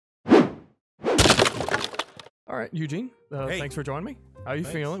All right, Eugene, Hey. thanks for joining me. How are you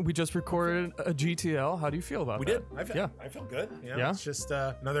feeling? We just recorded a GTL. How do you feel about We that? did. I feel good. You know, Yeah? It's just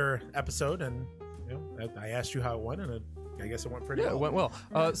another episode, and I asked you how it went, and I guess it went pretty well. Yeah, it went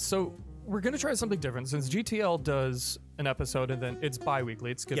well. So we're going to try something different. Since GTL does an episode and then it's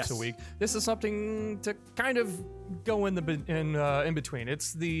bi-weekly, it skips Yes. a week. This is something to kind of go in between.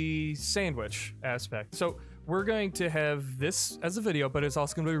 It's the sandwich aspect. So we're going to have this as a video, but it's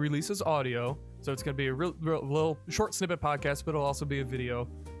also going to be released as audio. So it's going to be a real little short snippet podcast, but it'll also be a video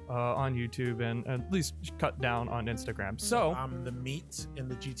on YouTube and at least cut down on Instagram. So I'm the meat in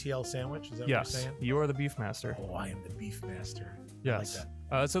the GTL sandwich. Is that yes, what you're saying? you are the BeefMaster. Oh, I am the BeefMaster. Yes. I like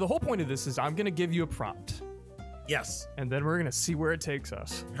that. So the whole point of this is I'm going to give you a prompt, Yes. and then we're going to see where it takes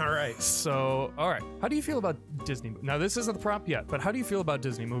us. All right. So, all right. How do you feel about Disney? Now, this isn't the prompt yet, but how do you feel about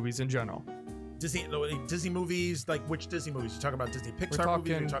Disney movies in general? Disney movies, like which Disney movies? You're talking about Disney Pixar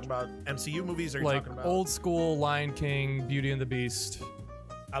movies? You're talking about MCU movies? Or are you Like talking about old school Lion King, Beauty and the Beast.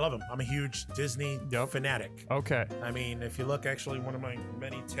 I love them. I'm a huge Disney Yep. fanatic. Okay. I mean, if you look, actually, one of my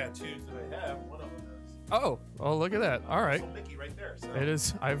many tattoos that I have, one of them is Oh, look at that. All right. little Mickey right there. So. It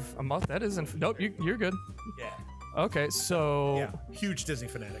is. That isn't. Nope. You're good. Yeah. Okay. So Yeah. Huge Disney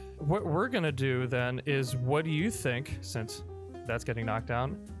fanatic. what we're gonna do then is, what do you think, since that's getting knocked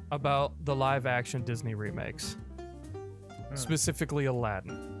down, about the live action Disney remakes, specifically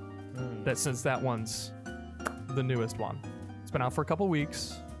Aladdin? That since that one's the newest one, it's been out for a couple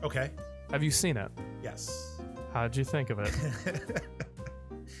weeks. Okay. Have you seen it? Yes. How'd you think of it?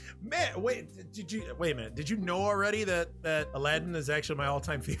 Man, wait a minute. Did you know already that Aladdin is actually my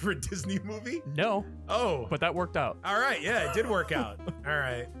all-time favorite Disney movie? No, Oh. but that worked out. All right. Yeah, it did work out. All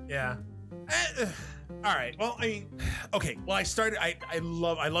right. Yeah. All right. Well, I mean, okay. Well, I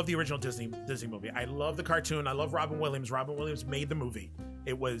love the original Disney movie. I love the cartoon. I love Robin Williams. Robin Williams made the movie.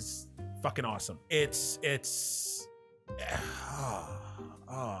 It was fucking awesome. Then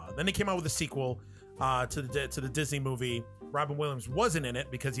they came out with a sequel to the Disney movie. Robin Williams wasn't in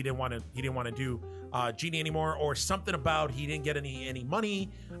it because he didn't want to do Genie anymore, or something about he didn't get any money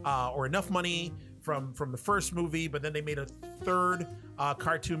or enough money from the first movie. But then they made a third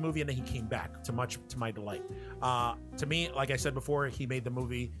cartoon movie, and then he came back to my delight. To me, like I said before, he made the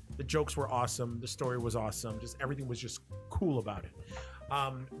movie. The jokes were awesome. The story was awesome. Just everything was just cool about it.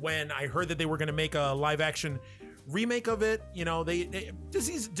 When I heard that they were going to make a live action remake of it, you know,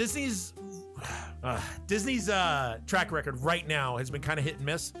 Disney's track record right now has been kind of hit and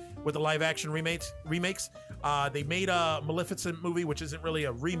miss with the live action remakes. They made a Maleficent movie, which isn't really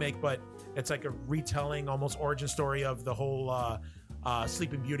a remake, but it's like a retelling, almost origin story of the whole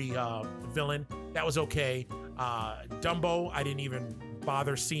Sleeping Beauty villain. That was okay. Dumbo, I didn't even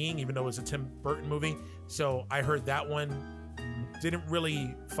bother seeing, even though it was a Tim Burton movie. So I heard that one didn't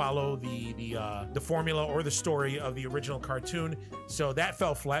really follow the formula or the story of the original cartoon, so that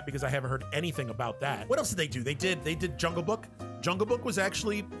fell flat because I haven't heard anything about that. What else did they do? They did Jungle Book. Jungle Book was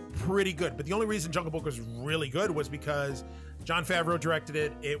actually pretty good, but the only reason Jungle Book was really good was because Jon Favreau directed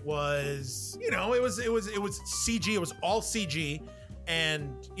it. It was, you know, it was CG. It was all CG,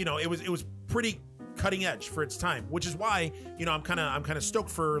 and you know, it was pretty cutting edge for its time, which is why, you know, I'm kind of stoked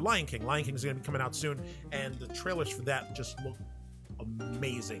for Lion King. Lion King is going to be coming out soon, and the trailers for that just look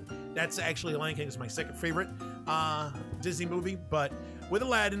amazing. That's actually, Lion King is my second favorite Disney movie, but with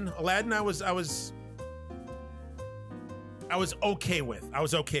Aladdin I was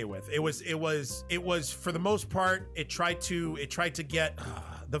okay with. It was for the most part. It tried to get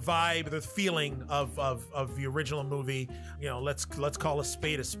the vibe, the feeling of the original movie. You know, let's call a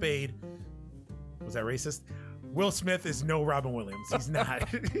spade a spade. Was that racist? Will Smith is no Robin Williams. He's not.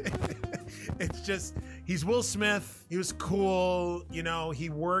 It's just, he's Will Smith. He was cool. You know, he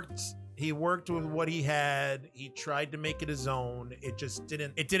worked with what he had. He tried to make it his own. It just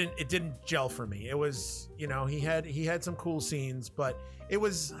didn't gel for me. It was, you know, he had some cool scenes, but it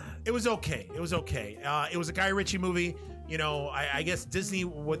was okay. It was okay. It was a Guy Ritchie movie. You know, I guess Disney,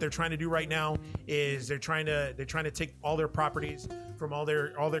 what they're trying to do right now is they're trying to take all their properties from all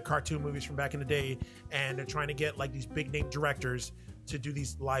their cartoon movies from back in the day, and they're trying to get like these big name directors to do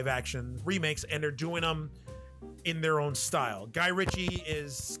these live action remakes, and they're doing them in their own style. Guy Ritchie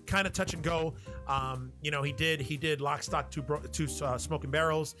is kind of touch and go. You know, he did Lock, Stock, Two Smoking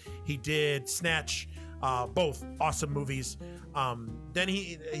Barrels. He did Snatch. Both awesome movies. Then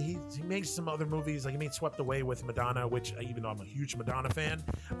he made some other movies, like he made Swept Away with Madonna, which, even though I'm a huge Madonna fan,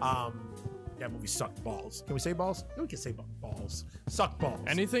 that movie sucked balls. Can we say balls? We can say balls. Sucked balls.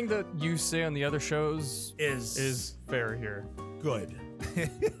 Anything that you say on the other shows is fair here. Good.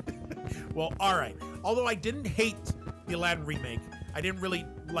 Well, all right. Although I didn't hate the Aladdin remake, I didn't really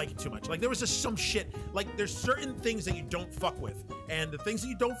like it too much. Like there was just some shit. Like there's certain things that you don't fuck with, and the things that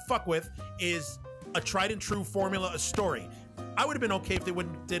you don't fuck with is a tried and true formula, a story. I would have been okay if they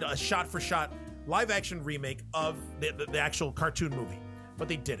wouldn't did a shot for shot live action remake of the actual cartoon movie, but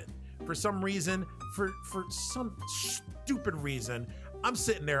they didn't. For some reason, for some stupid reason, I'm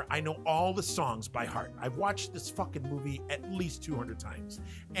sitting there, I know all the songs by heart. I've watched this fucking movie at least 200 times,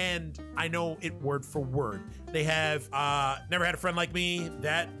 and I know it word for word. They have Never Had a Friend Like Me,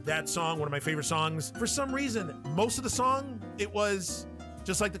 that song, one of my favorite songs. For some reason, most of the song, it was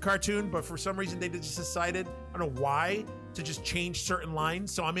just like the cartoon, but for some reason they just decided, I don't know why, to just change certain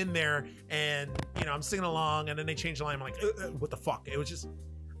lines. So I'm in there and, you know, I'm singing along, and then they change the line. I'm like, what the fuck? It was just,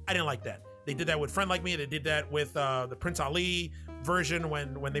 I didn't like that. They did that with Friend Like Me. They did that with the Prince Ali version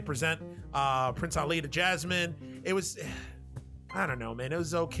when they present Prince Ali to Jasmine. It was, I don't know, man. It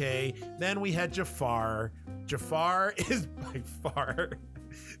was okay. Then we had Jafar. Jafar is by far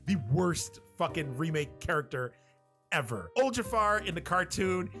the worst fucking remake character ever. Old Jafar in the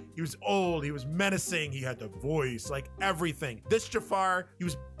cartoon, he was old, he was menacing, he had the voice, like everything. This Jafar, he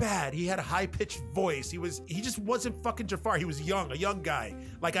was bad. He had a high-pitched voice. He just wasn't fucking Jafar. He was young, a young guy.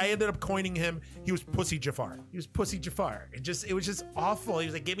 Like I ended up coining him, he was Pussy Jafar. He was Pussy Jafar. It was just awful. He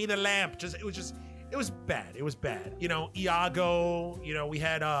was like, give me the lamp. It was bad. It was bad. You know, Iago, you know, we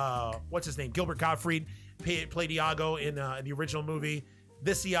had what's his name? Gilbert Gottfried played Iago in the original movie.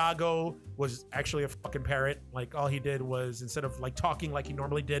 This Iago was actually a fucking parrot. Like all he did was, instead of like talking like he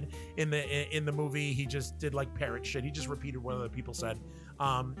normally did in the movie, he just did like parrot shit. He just repeated what other people said.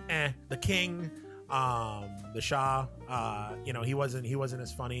 The king, the Shah, you know, he wasn't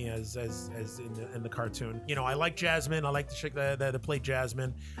as funny as in the cartoon. You know, I like Jasmine. I like the chick that played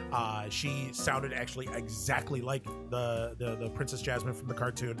Jasmine. She sounded actually exactly like the Princess Jasmine from the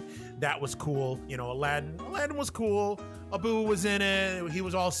cartoon. That was cool. You know, Aladdin was cool. Abu was in it. He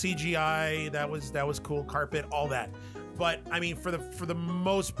was all CGI. That was cool. Carpet, all that. But I mean, for the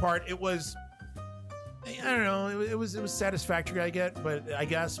most part, it was, I don't know. It was satisfactory, I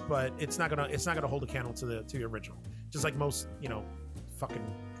guess, but it's not gonna hold a candle to the original. Just like most, you know, fucking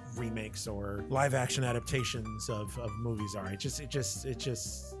remakes or live action adaptations of movies are. It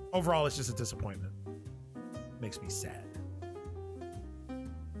just overall, it's just a disappointment. Makes me sad.